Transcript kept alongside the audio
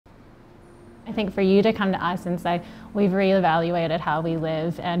I think for you to come to us and say, we've reevaluated how we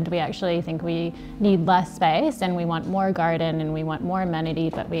live and we actually think we need less space and we want more garden and we want more amenity,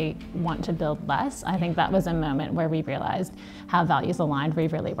 but we want to build less, I think that was a moment where we realized how values aligned we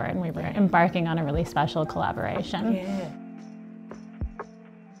really were, and we were embarking on a really special collaboration. Yeah.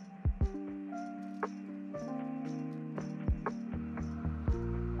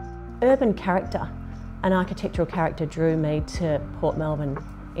 Urban character and architectural character drew me to Port Melbourne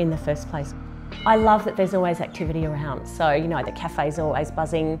in the first place. I love that there's always activity around. So, you know, the cafe's always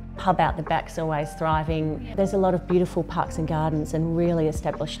buzzing, pub out the back's always thriving. There's a lot of beautiful parks and gardens and really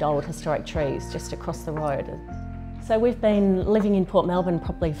established old historic trees just across the road. So we've been living in Port Melbourne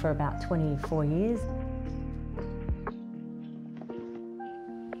probably for about 24 years.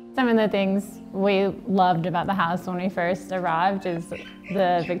 Some of the things we loved about the house when we first arrived is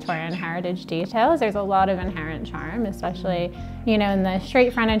the Victorian heritage details. There's a lot of inherent charm, especially, you know, in the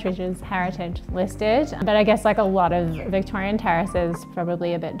street frontage, which is heritage listed. But I guess like a lot of Victorian terraces,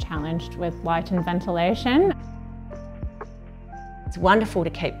 probably a bit challenged with light and ventilation. It's wonderful to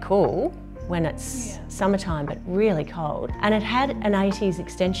keep cool when it's summertime, but really cold. And it had an 80s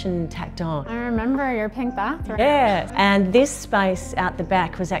extension tacked on. I remember your pink bathroom. Yeah, and this space out the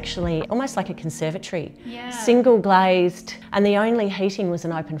back was actually almost like a conservatory. Single glazed, and the only heating was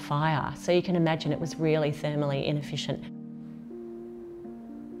an open fire. So you can imagine it was really thermally inefficient.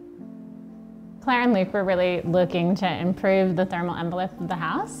 Claire and Luke were really looking to improve the thermal envelope of the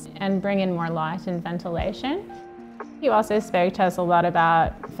house and bring in more light and ventilation. You also spoke to us a lot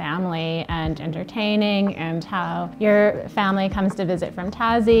about family and entertaining and how your family comes to visit from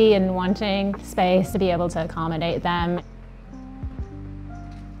Tassie and wanting space to be able to accommodate them.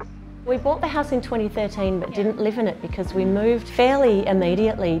 We bought the house in 2013 but didn't live in it because we moved fairly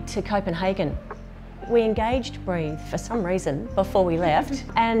immediately to Copenhagen. We engaged Breathe for some reason before we left,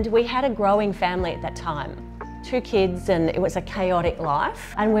 and we had a growing family at that time. 2 kids, and it was a chaotic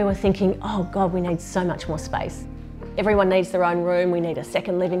life, and we were thinking, oh God, we need so much more space. Everyone needs their own room, we need a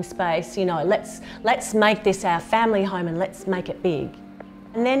second living space, you know, let's make this our family home and let's make it big.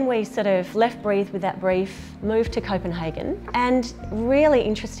 And then we sort of left Breathe with that brief, moved to Copenhagen, and really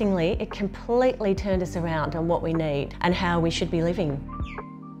interestingly, it completely turned us around on what we need and how we should be living.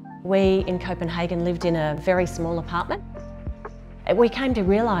 We in Copenhagen lived in a very small apartment. We came to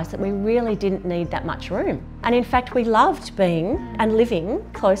realise that we really didn't need that much room. And in fact, we loved being and living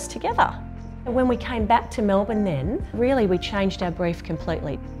close together. When we came back to Melbourne then, really we changed our brief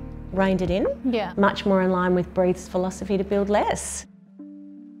completely. Reined it in, much more in line with Breathe's philosophy to build less.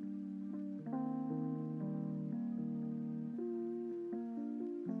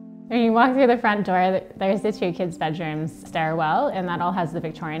 When you walk through the front door, there's the 2 kids' bedrooms stairwell, and that all has the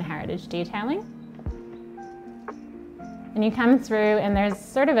Victorian heritage detailing. And you come through and there's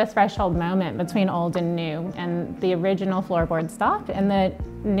sort of a threshold moment between old and new, and the original floorboards stop and the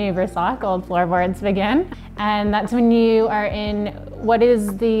new recycled floorboards begin. And that's when you are in what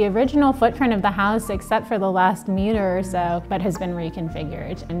is the original footprint of the house except for the last meter or so, but has been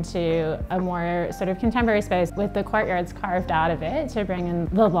reconfigured into a more sort of contemporary space with the courtyards carved out of it to bring in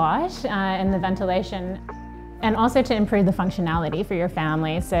the light and the ventilation. And also to improve the functionality for your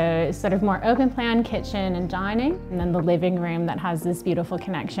family. So sort of more open plan kitchen and dining, and then the living room that has this beautiful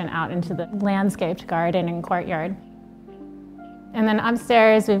connection out into the landscaped garden and courtyard. And then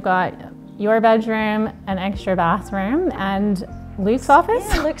upstairs we've got your bedroom, an extra bathroom, and Luke's office.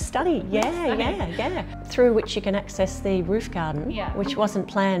 Yeah, Luke's study, yeah. Through which you can access the roof garden, which wasn't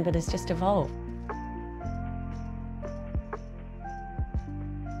planned but has just evolved.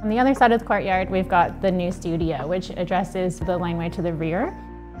 On the other side of the courtyard, we've got the new studio, which addresses the laneway to the rear.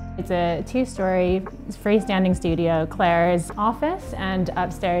 It's a 2-story freestanding studio, Claire's office, and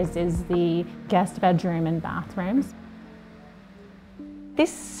upstairs is the guest bedroom and bathrooms.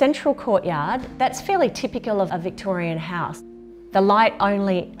 This central courtyard, that's fairly typical of a Victorian house. The light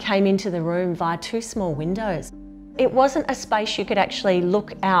only came into the room via 2 small windows. It wasn't a space you could actually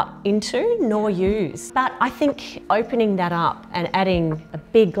look out into nor use. But I think opening that up and adding a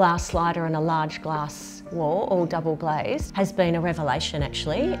big glass slider and a large glass wall, all double glazed, has been a revelation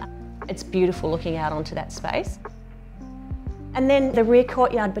actually. It's beautiful looking out onto that space. And then the rear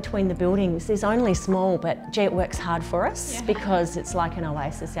courtyard between the buildings is only small, but gee, it works hard for us because it's like an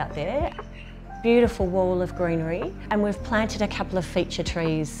oasis out there. Beautiful wall of greenery, and we've planted a couple of feature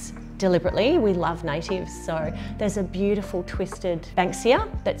trees deliberately. We love natives, so there's a beautiful twisted banksia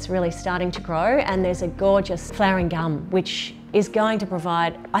that's really starting to grow, and there's a gorgeous flowering gum which is going to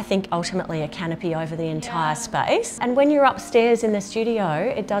provide, I think, ultimately a canopy over the entire space. And when you're upstairs in the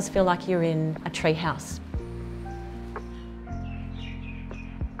studio, it does feel like you're in a tree house.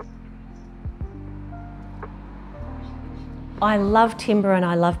 I love timber and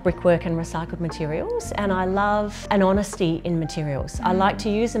I love brickwork and recycled materials, and I love an honesty in materials. I like to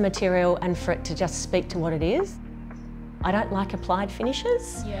use a material and for it to just speak to what it is. I don't like applied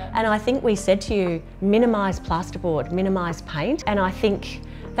finishes, and I think we said to you, minimise plasterboard, minimise paint, and I think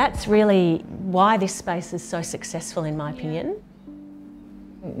that's really why this space is so successful in my opinion.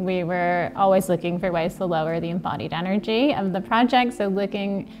 We were always looking for ways to lower the embodied energy of the project, so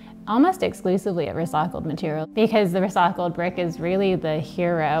looking almost exclusively at recycled material, because the recycled brick is really the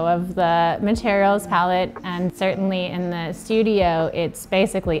hero of the materials palette, and certainly in the studio it's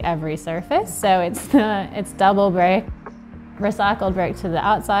basically every surface. So it's double brick, recycled brick to the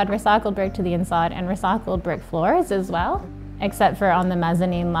outside, recycled brick to the inside, and recycled brick floors as well, except for on the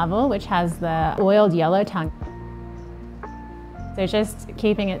mezzanine level, which has the oiled yellow tongue. So just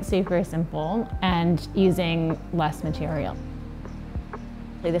keeping it super simple and using less material.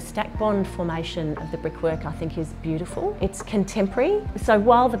 The stack bond formation of the brickwork I think is beautiful. It's contemporary, so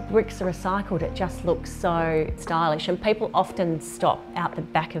while the bricks are recycled it just looks so stylish, and people often stop out the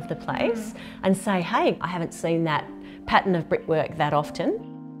back of the place and say, hey, I haven't seen that pattern of brickwork that often.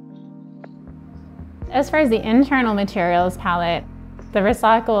 As far as the internal materials palette, the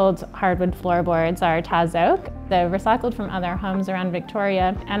recycled hardwood floorboards are Taz oak. They're recycled from other homes around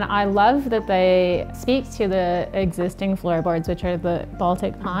Victoria, and I love that they speak to the existing floorboards, which are the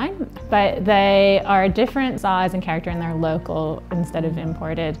Baltic pine, but they are different size and character, and they're local instead of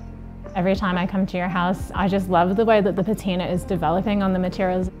imported. Every time I come to your house, I just love the way that the patina is developing on the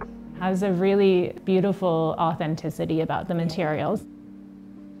materials. It has a really beautiful authenticity about the materials.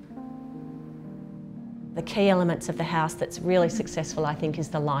 The key elements of the house that's really successful, I think, is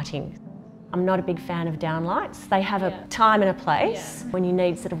the lighting. I'm not a big fan of downlights. They have a time and a place when you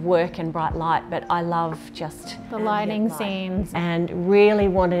need sort of work and bright light, but I love just the lighting scenes. And really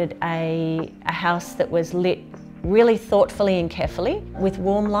wanted a house that was lit really thoughtfully and carefully with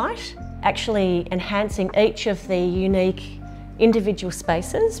warm light, actually enhancing each of the unique individual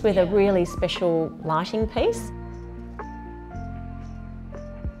spaces with a really special lighting piece.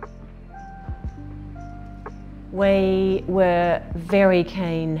 We were very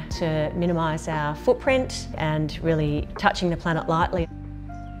keen to minimise our footprint and really touching the planet lightly.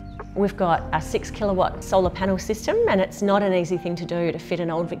 We've got a 6 kilowatt solar panel system, and it's not an easy thing to do to fit an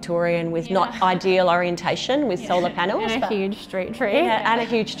old Victorian with not ideal orientation with solar panels. And a huge street tree. And a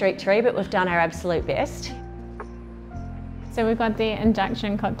huge street tree, but we've done our absolute best. So we've got the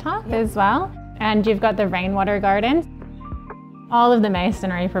induction cooktop as well, and you've got the rainwater garden. All of the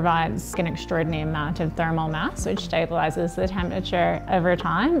masonry provides an extraordinary amount of thermal mass, which stabilizes the temperature over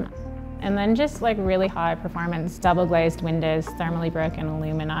time. And then just like really high performance double glazed windows, thermally broken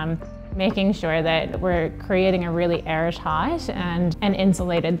aluminum, making sure that we're creating a really airtight and an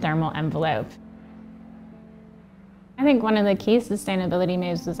insulated thermal envelope. I think one of the key sustainability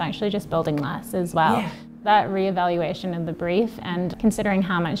moves was actually just building less as well. That reevaluation of the brief and considering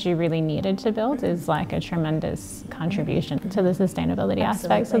how much you really needed to build is like a tremendous contribution to the sustainability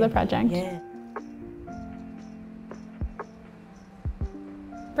aspects of the project.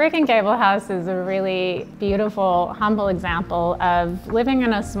 Brick and Gable House is a really beautiful, humble example of living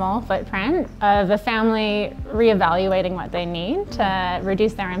in a small footprint, of a family reevaluating what they need to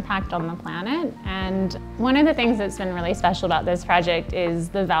reduce their impact on the planet. And one of the things that's been really special about this project is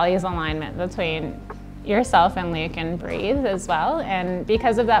the values alignment between yourself and Luke and Breathe as well. And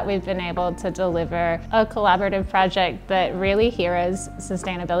because of that, we've been able to deliver a collaborative project that really heroes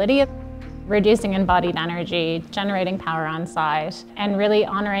sustainability, reducing embodied energy, generating power on site, and really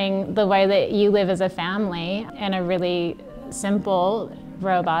honoring the way that you live as a family in a really simple,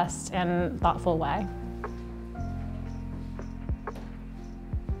 robust, and thoughtful way.